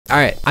All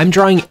right, I'm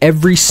drawing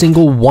every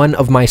single one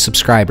of my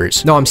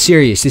subscribers. No, I'm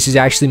serious. This is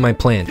actually my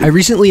plan. I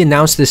recently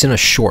announced this in a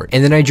short,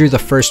 and then I drew the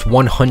first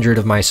 100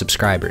 of my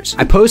subscribers.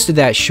 I posted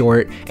that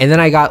short, and then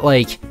I got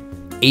like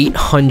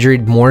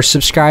 800 more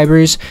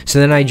subscribers, so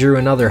then I drew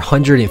another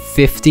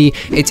 150.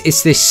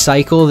 It's this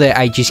cycle that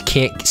I just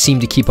can't seem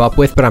to keep up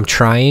with, but I'm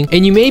trying.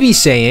 And you may be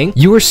saying,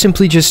 you are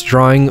simply just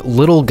drawing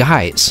little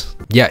guys.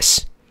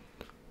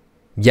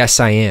 Yes,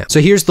 I am. So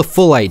here's the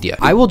full idea.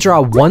 I will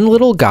draw one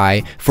little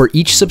guy for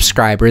each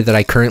subscriber that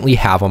I currently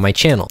have on my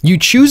channel. You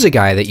choose a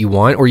guy that you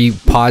want, or you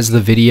pause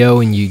the video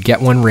and you get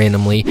one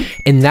randomly,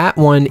 and that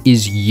one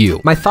is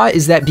you. My thought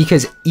is that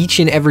because each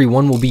and every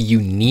one will be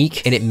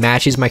unique and it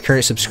matches my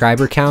current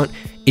subscriber count,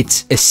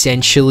 it's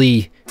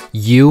essentially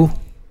you.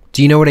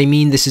 Do you know what I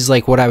mean? This is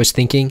like what I was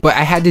thinking, but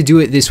I had to do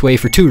it this way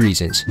for two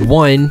reasons.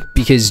 One,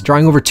 because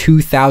drawing over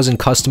 2,000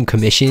 custom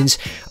commissions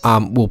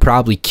will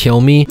probably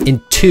kill me.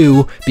 And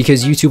two,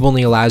 because YouTube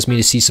only allows me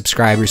to see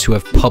subscribers who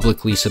have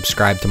publicly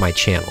subscribed to my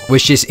channel,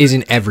 which just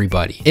isn't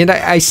everybody. And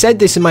I said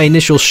this in my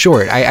initial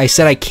short. I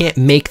said I can't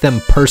make them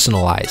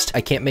personalized.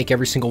 I can't make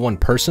every single one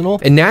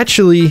personal. And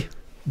naturally,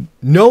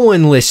 no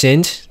one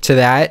listened to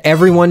that.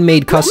 Everyone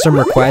made custom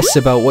requests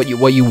about what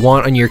you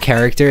want on your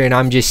character, and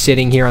I'm just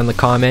sitting here on the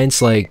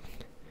comments like,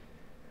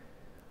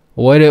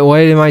 what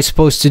am I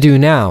supposed to do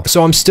now?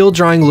 So I'm still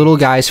drawing little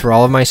guys for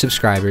all of my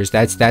subscribers.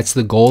 That's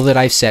the goal that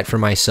I've set for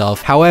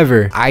myself.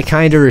 However, I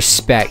kind of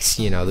respect,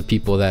 you know, the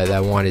people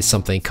that wanted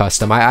something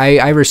custom.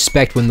 I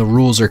respect when the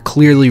rules are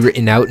clearly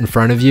written out in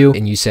front of you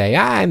and you say,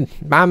 I'm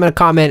gonna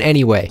comment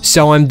anyway.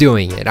 So I'm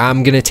doing it.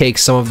 I'm gonna take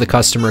some of the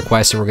custom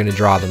requests and we're gonna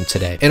draw them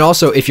today. And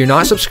also, if you're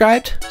not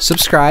subscribed,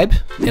 subscribe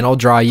and I'll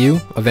draw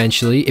you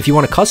eventually. If you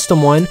want a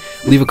custom one,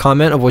 leave a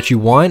comment of what you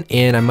want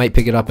and I might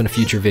pick it up in a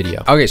future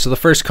video. Okay, so the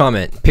first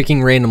comment, picking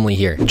randomly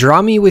here.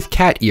 Draw me with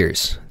cat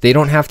ears. They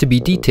don't have to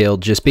be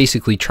detailed, just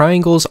basically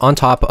triangles on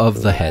top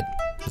of the head.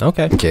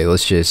 Okay,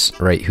 let's just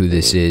write who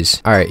this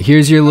is. All right,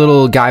 here's your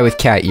little guy with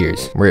cat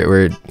ears.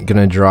 We're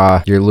gonna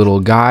draw your little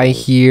guy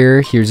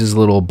here. Here's his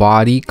little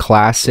body,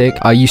 classic.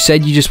 You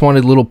said you just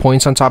wanted little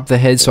points on top of the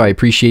head, so I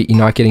appreciate you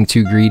not getting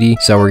too greedy.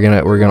 So we're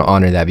gonna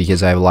honor that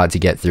because I have a lot to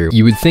get through.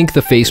 You would think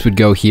the face would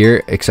go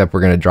here, except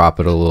we're gonna drop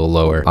it a little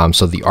lower,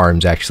 so the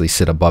arms actually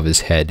sit above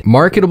his head.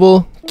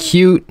 Marketable,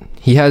 cute.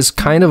 He has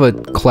kind of a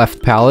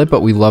cleft palate,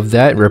 but we love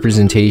that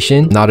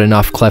representation. Not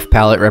enough cleft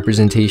palate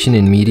representation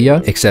in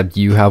media, except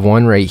you have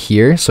one right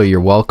here, so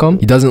you're welcome.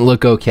 He doesn't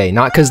look okay,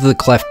 not because of the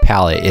cleft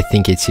palate. I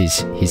think it's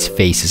his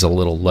face is a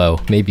little low.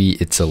 Maybe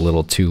it's a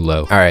little too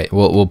low. All right,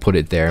 we'll put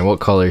it there. And what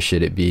color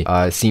should it be?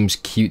 It seems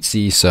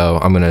cutesy, so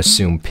I'm gonna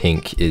assume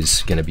pink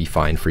is gonna be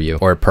fine for you,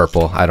 or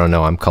purple. I don't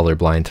know. I'm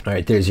colorblind. All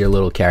right, there's your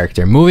little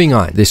character. Moving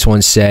on. This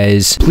one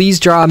says, please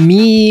draw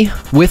me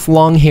with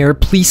long hair,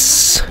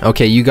 please.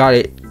 Okay, you got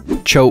it.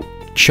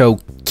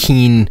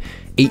 Keen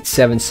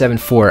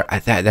 8774.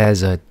 That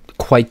is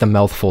quite the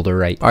mouthful to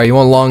write. All right, you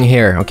want long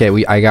hair?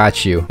 Okay, I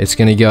got you. It's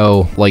gonna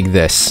go like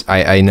this.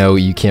 I know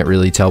you can't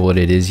really tell what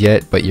it is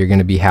yet, but you're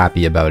gonna be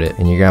happy about it,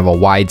 and you're gonna have a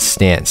wide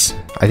stance.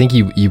 I think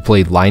you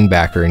played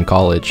linebacker in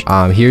college.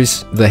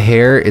 Here's the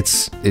hair.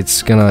 It's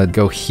gonna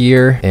go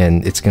here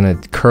and it's gonna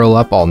curl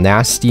up all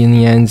nasty in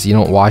the ends. You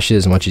don't wash it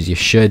as much as you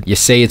should. You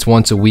say it's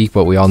once a week,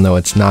 but we all know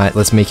it's not.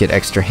 Let's make it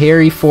extra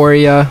hairy for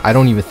you. I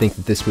don't even think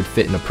that this would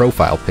fit in a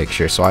profile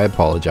picture, so I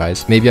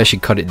apologize. Maybe I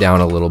should cut it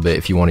down a little bit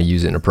if you want to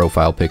use it in a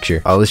profile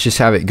picture. Let's just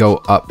have it go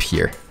up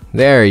here.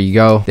 There you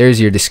go.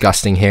 There's your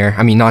disgusting hair.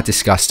 I mean, not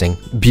disgusting.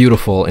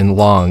 Beautiful and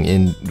long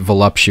and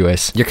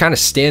voluptuous. You're kind of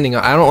standing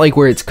on. I don't like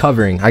where it's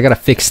covering. I gotta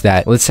fix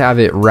that. Let's have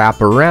it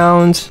wrap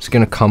around. It's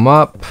gonna come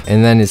up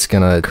and then it's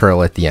gonna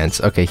curl at the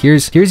ends. Okay,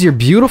 here's your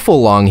beautiful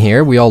long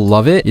hair. We all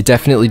love it. It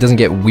definitely doesn't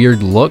get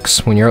weird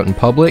looks when you're out in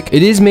public.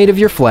 It is made of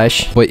your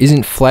flesh, but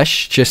isn't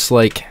flesh just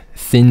like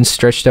thin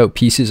stretched out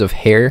pieces of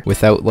hair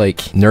without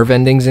like nerve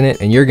endings in it?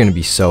 And you're gonna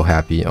be so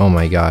happy. Oh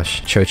my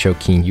gosh,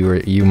 Keen,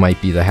 you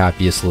might be the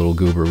happiest little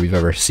goober we've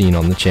ever seen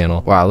on the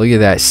channel. Wow, look at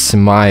that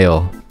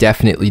smile.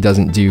 Definitely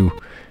doesn't do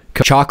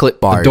chocolate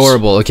bars.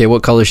 Adorable. Okay,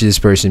 what color should this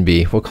person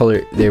be? What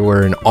color? They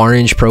were an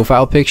orange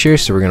profile picture,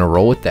 so we're gonna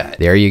roll with that.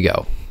 There you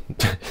go.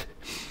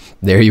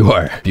 There you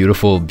are.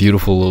 Beautiful,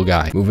 beautiful little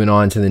guy. Moving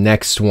on to the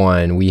next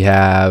one. We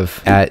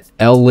have at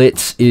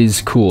L-Lit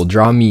is cool.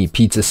 Draw me,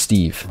 Pizza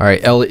Steve. All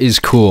right, L is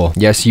cool.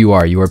 Yes, you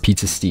are. You are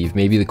Pizza Steve.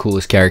 Maybe the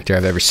coolest character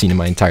I've ever seen in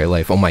my entire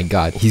life. Oh my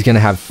God. He's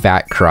gonna have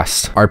fat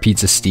crust. Our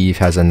Pizza Steve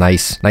has a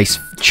nice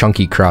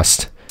chunky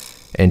crust.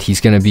 And he's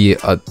gonna be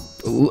a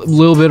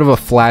little bit of a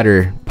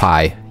flatter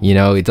pie. You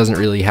know, it doesn't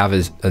really have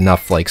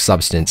enough like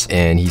substance.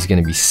 And he's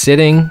gonna be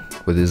sitting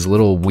with his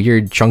little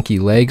weird chunky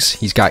legs.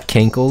 He's got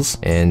cankles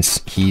and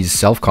he's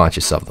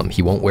self-conscious of them.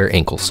 He won't wear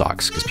ankle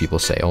socks because people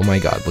say, oh my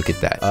God, look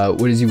at that.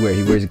 What does he wear?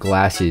 He wears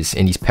glasses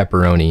and he's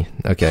pepperoni.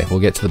 Okay, we'll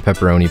get to the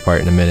pepperoni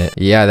part in a minute.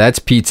 Yeah, that's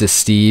Pizza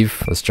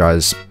Steve. Let's draw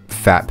his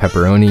fat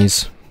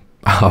pepperonis.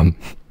 On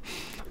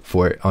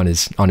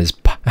his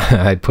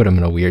I put him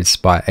in a weird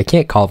spot. I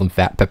can't call them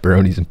fat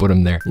pepperonis and put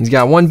him there. He's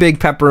got one big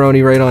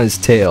pepperoni right on his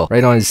tail,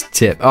 right on his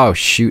tip. Oh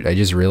shoot, I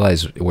just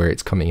realized where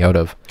it's coming out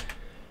of.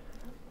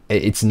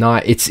 It's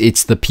not,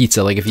 it's the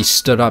pizza. Like if he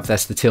stood up,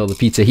 that's the tail of the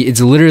pizza.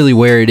 It's literally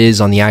where it is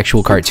on the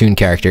actual cartoon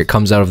character. It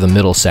comes out of the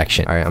middle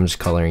section. All right, I'm just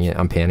coloring it.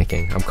 I'm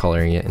panicking. I'm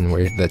coloring it,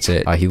 and that's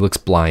it. He looks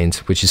blind,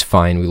 which is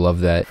fine. We love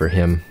that for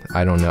him.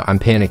 I don't know. I'm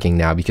panicking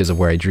now because of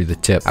where I drew the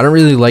tip. I don't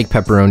really like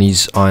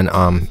pepperonis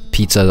on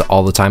pizza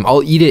all the time.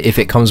 I'll eat it if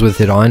it comes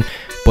with it on,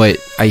 but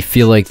I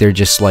feel like they're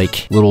just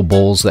like little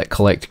bowls that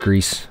collect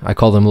grease. I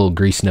call them little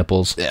grease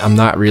nipples. I'm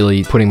not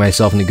really putting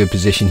myself in a good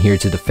position here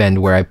to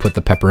defend where I put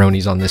the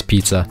pepperonis on this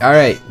pizza. All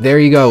right, there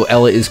you go.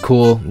 Ella is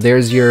cool.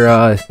 There's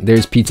your,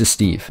 there's Pizza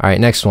Steve. All right,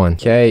 next one.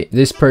 Okay,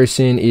 this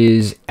person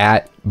is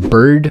at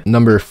bird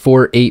number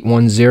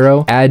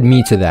 4810. Add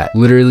me to that.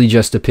 Literally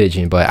just a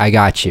pigeon, but I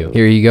got you.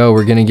 Here you go.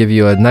 We're gonna give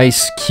you a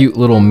nice cute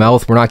little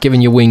mouth. We're not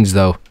giving you wings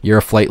though. You're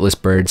a flightless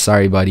bird.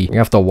 Sorry, buddy. You're gonna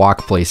have to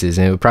walk places,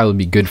 and it would probably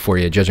be good for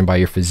you judging by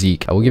your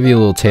physique. We'll give you a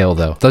little tail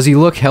though. Does he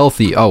look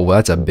healthy? Oh, well,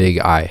 that's a big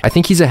eye. I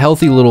think he's a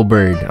healthy little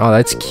bird. Oh,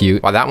 that's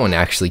cute. Wow, that one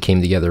actually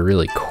came together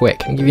really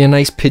quick. I'll give you a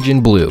nice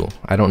pigeon blue.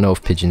 I don't know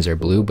if pigeons are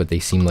blue, but they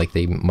seem like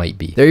they might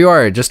be. There you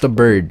are, just a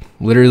bird.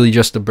 Literally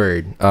just a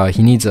bird.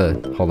 He needs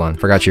a, hold on,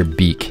 forgot your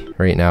beak.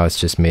 Right now it's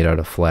just made out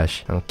of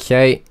flesh.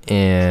 Okay,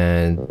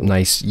 and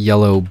nice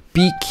yellow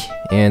beak.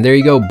 And there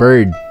you go,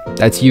 bird.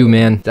 That's you,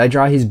 man. Did I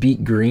draw his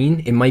beak green?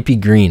 It might be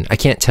green. I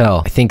can't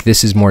tell. I think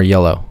this is more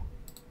yellow.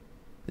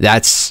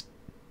 That's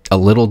a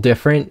little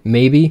different,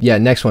 maybe. Yeah,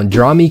 next one.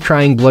 Draw me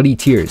crying bloody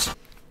tears.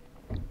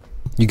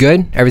 You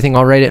good? Everything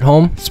all right at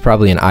home? It's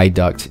probably an eye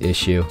duct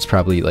issue. It's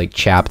probably like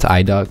chapped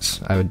eye ducts,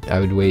 I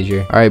would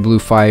wager. All right, Blue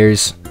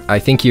Fires. I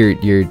think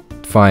you're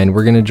fine.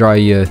 We're gonna draw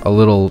you a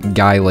little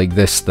guy like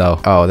this though.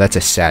 Oh, that's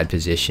a sad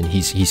position.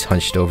 He's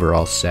hunched over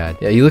all sad.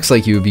 Yeah, he looks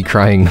like he would be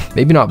crying.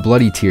 Maybe not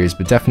bloody tears,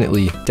 but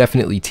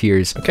definitely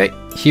tears. Okay,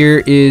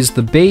 here is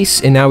the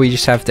base, and now we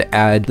just have to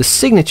add the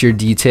signature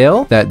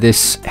detail that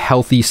this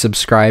healthy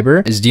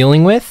subscriber is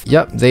dealing with.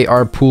 Yep, they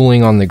are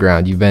pooling on the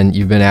ground. You've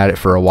been at it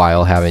for a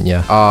while, haven't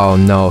you? Oh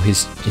no,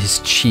 his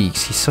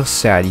cheeks. He's so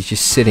sad. He's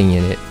just sitting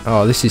in it.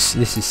 Oh, this is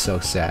so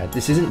sad.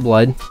 This isn't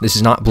blood. This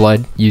is not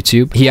blood,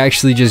 YouTube. He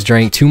actually just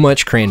drank too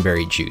much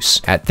cranberry juice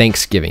at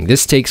Thanksgiving.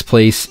 This takes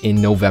place in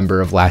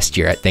November of last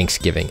year at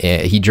Thanksgiving.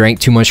 He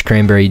drank too much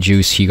cranberry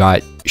juice. He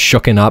got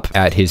shooken up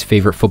at his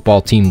favorite football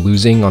team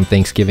losing on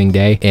Thanksgiving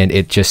Day, and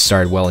it just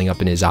started welling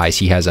up in his eyes.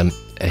 He has a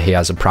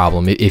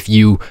problem. If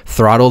you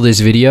throttle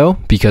this video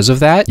because of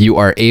that, you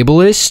are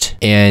ableist,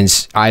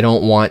 and I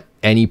don't want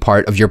any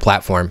part of your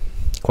platform.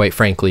 Quite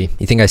frankly.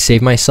 You think I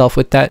saved myself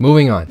with that?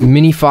 Moving on.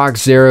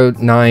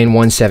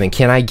 MiniFox0917.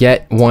 Can I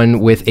get one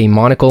with a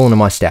monocle and a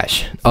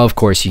mustache? Of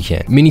course you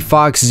can.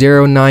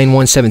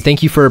 MiniFox0917.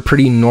 Thank you for a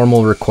pretty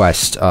normal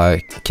request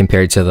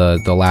compared to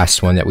the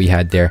last one that we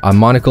had there. A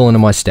monocle and a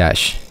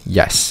mustache.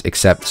 Yes,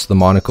 except the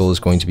monocle is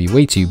going to be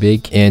way too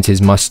big, and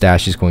his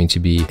mustache is going to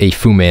be a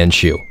Fu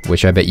Manchu,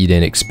 which I bet you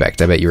didn't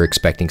expect. I bet you were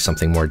expecting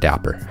something more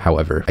dapper.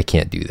 However, I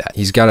can't do that.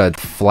 He's got a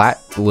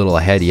flat little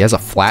head. He has a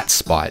flat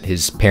spot.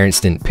 His parents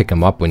didn't pick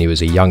him up when he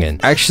was a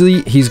youngin.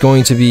 Actually, he's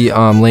going to be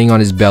laying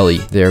on his belly.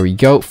 There we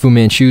go. Fu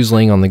Manchu's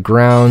laying on the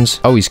ground.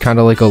 Oh, he's kind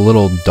of like a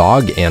little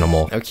dog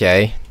animal.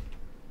 Okay.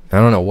 I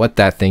don't know what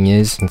that thing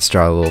is. Let's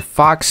draw a little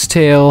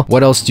foxtail.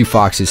 What else do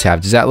foxes have?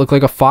 Does that look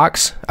like a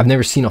fox? I've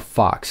never seen a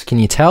fox. Can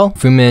you tell?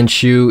 Fu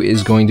Manchu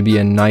is going to be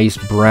a nice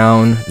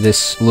brown.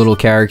 This little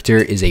character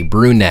is a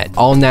brunette.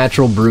 All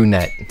natural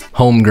brunette.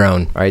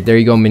 Homegrown. All right, there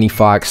you go, Mini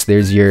Fox.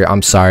 There's your...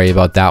 I'm sorry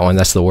about that one.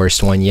 That's the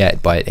worst one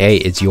yet, but hey,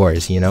 it's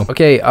yours, you know?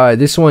 Okay,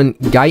 this one,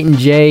 Guyton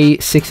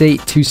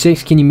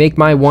J6826. Can you make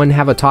my one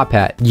have a top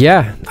hat?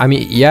 Yeah, I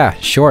mean, yeah,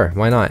 sure.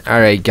 Why not? All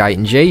right,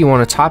 Guyton J, you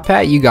want a top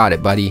hat? You got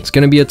it, buddy. It's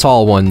gonna be a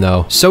tall one,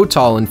 though. So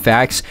tall, in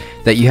fact,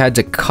 that you had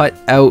to cut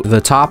out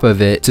the top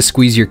of it to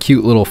squeeze your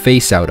cute little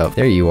face out of.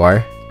 There you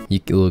are,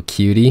 you little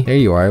cutie. There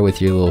you are with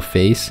your little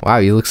face. Wow,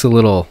 he looks a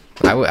little...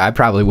 I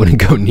probably wouldn't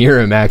go near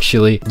him,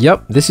 actually.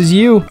 Yep, this is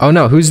you. Oh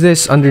no, who's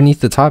this underneath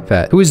the top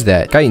hat? Who is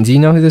that? Guyton, do you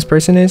know who this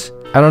person is?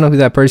 I don't know who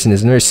that person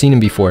is. I've never seen him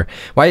before.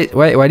 Why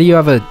do you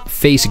have a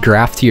face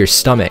graphed to your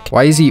stomach?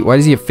 Why does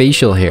he have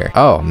facial hair?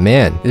 Oh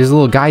man, there's a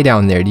little guy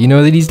down there. Do you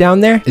know that he's down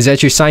there? Is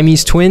that your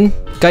Siamese twin,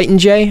 Guyton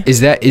J? Is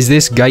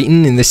this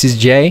Guyton and this is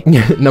J?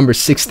 Number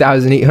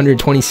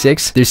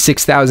 6,826. There's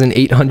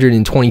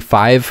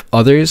 6,825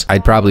 others.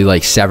 I'd probably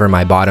like sever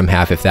my bottom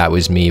half if that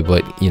was me,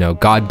 but you know,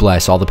 God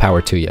bless, all the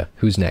power to you.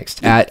 Who's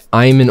next? At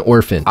I'm an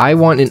orphan. I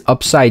want an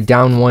upside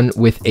down one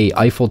with a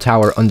Eiffel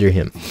Tower under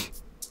him.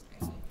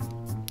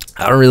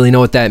 I don't really know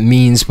what that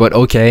means, but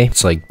okay.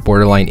 It's like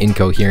borderline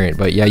incoherent,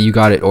 but yeah, you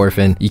got it,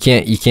 orphan. You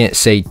can't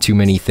say too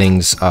many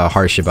things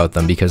harsh about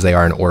them because they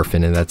are an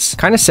orphan, and that's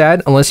kind of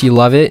sad unless you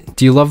love it.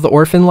 Do you love the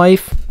orphan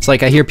life? It's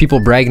like I hear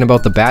people bragging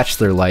about the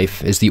bachelor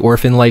life. Is the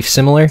orphan life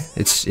similar?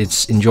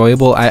 It's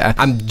enjoyable.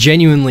 I'm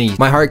genuinely,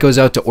 my heart goes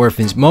out to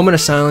orphans. Moment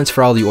of silence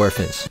for all the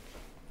orphans.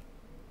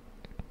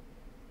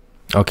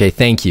 Okay,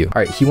 thank you.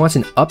 All right, he wants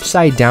an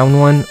upside down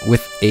one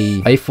with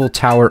a Eiffel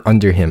Tower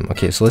under him.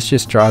 Okay, so let's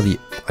just draw the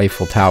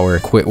Eiffel Tower.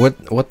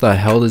 What the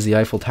hell does the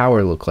Eiffel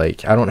Tower look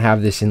like? I don't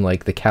have this in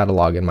like the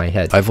catalog in my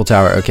head. Eiffel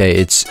Tower, okay,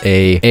 it's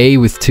a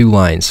with 2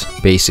 lines,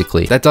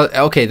 basically.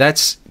 Okay,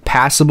 that's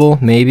passable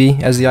maybe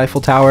as the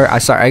Eiffel Tower.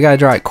 I gotta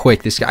draw it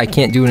quick. I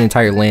can't do an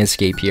entire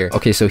landscape here.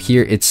 Okay, so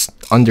here it's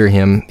under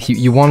him.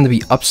 You want him to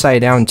be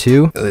upside down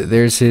too.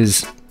 There's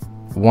his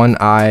one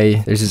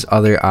eye, there's his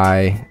other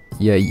eye.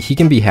 Yeah, he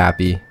can be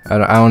happy. I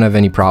don't have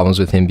any problems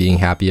with him being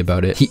happy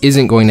about it. He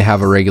isn't going to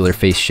have a regular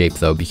face shape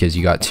though, because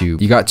you got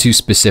too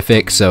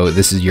specific. So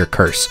this is your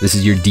curse. This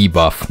is your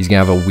debuff. He's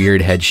gonna have a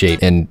weird head shape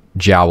and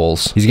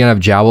jowls. He's gonna have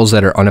jowls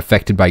that are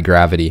unaffected by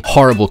gravity.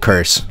 Horrible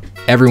curse.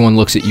 Everyone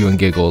looks at you and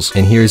giggles.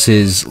 And here's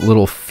his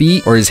little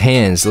feet, or his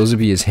hands. Those would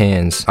be his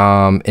hands.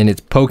 And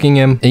it's poking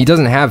him. And he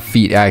doesn't have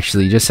feet,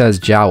 actually. He just has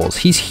jowls.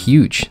 He's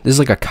huge. This is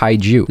like a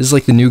kaiju. This is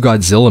like the new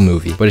Godzilla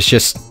movie. But it's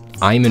just,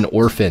 I'm an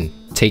orphan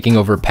taking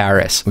over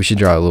Paris. We should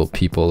draw little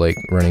people like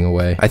running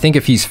away. I think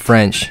if he's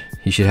French,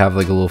 he should have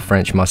like a little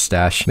French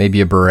mustache,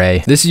 maybe a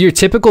beret. This is your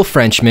typical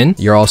Frenchman.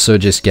 You're also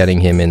just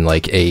getting him in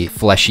like a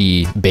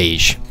fleshy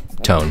beige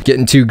tone.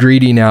 Getting too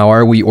greedy now,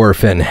 are we,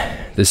 orphan?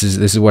 This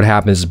is what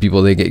happens to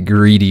people. They get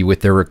greedy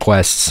with their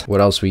requests. What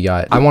else we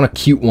got? I want a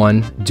cute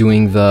one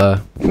doing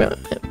the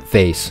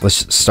face.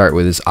 Let's start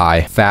with his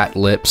eye. Fat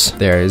lips.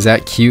 There, is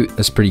that cute?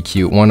 That's pretty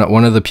cute.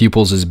 One of the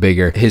pupils is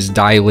bigger. His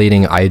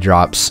dilating eye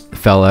drops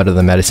fell out of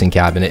the medicine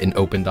cabinet and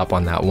opened up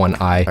on that one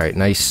eye. All right,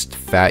 nice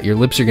fat. Your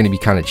lips are gonna be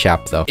kind of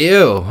chapped though.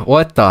 Ew,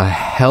 what the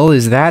hell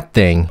is that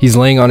thing? He's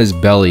laying on his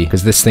belly,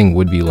 because this thing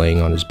would be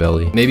laying on his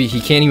belly. Maybe he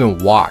can't even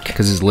walk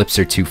because his lips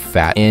are too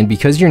fat. And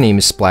because your name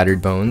is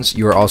Splattered Bones,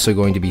 you are also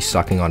going to be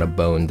sucking on a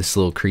bone. This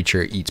little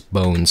creature eats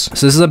bones.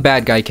 So this is a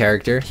bad guy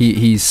character.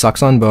 He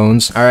sucks on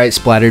bones. All right,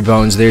 Splattered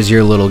Bones, there's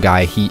your little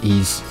guy. He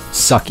eats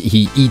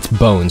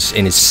bones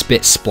and his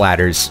spit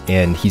splatters,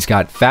 and he's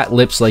got fat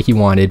lips like he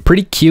wanted.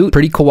 Pretty cute,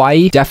 pretty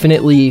kawaii.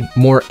 Definitely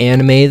more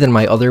anime than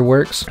my other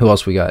works. Who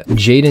else we got?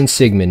 Jaden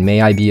Sigmund,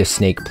 may I be a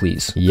snake,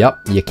 please? Yep,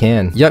 you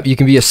can. Yep, you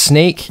can be a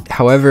snake.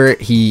 However,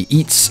 he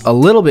eats a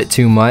little bit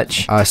too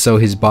much, so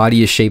his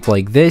body is shaped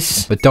like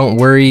this. But don't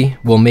worry,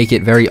 we'll make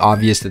it very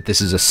obvious that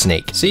this is a snake.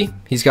 See?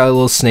 He's got a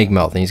little snake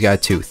mouth and he's got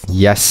a tooth.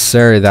 Yes,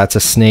 sir, that's a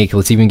snake.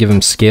 Let's even give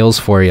him scales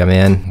for you,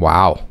 man.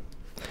 Wow.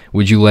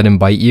 Would you let him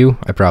bite you?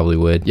 I probably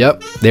would.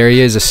 Yep, there he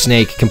is, a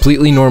snake.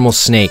 Completely normal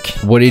snake.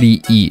 What did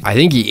he eat? I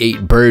think he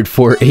ate Bird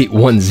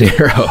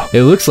 4810.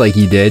 It looks like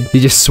he did. He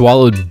just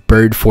swallowed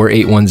Bird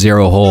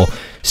 4810 whole.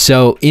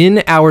 So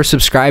in our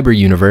subscriber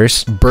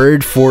universe,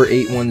 Bird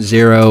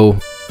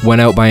 4810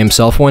 went out by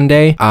himself one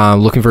day,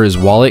 looking for his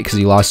wallet because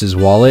he lost his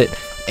wallet,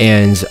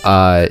 and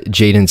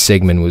Jaden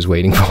Sigmund was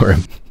waiting for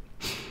him.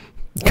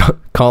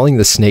 Calling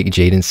the snake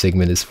Jaden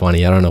Sigmund is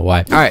funny. I don't know why.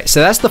 All right, so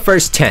that's the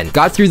first 10.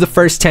 Got through the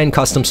first 10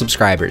 custom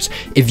subscribers.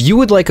 If you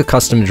would like a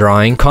custom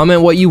drawing,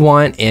 comment what you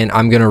want, and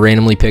I'm gonna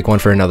randomly pick one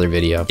for another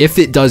video. If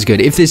it does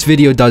good, if this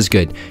video does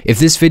good, if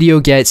this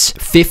video gets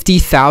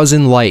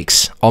 50,000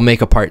 likes, I'll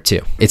make a part 2.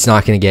 It's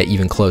not gonna get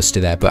even close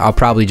to that, but I'll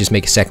probably just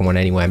make a second one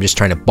anyway. I'm just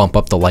trying to bump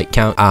up the like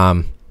count.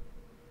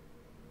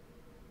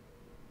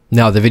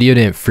 No, the video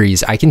didn't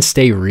freeze. I can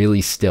stay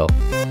really still.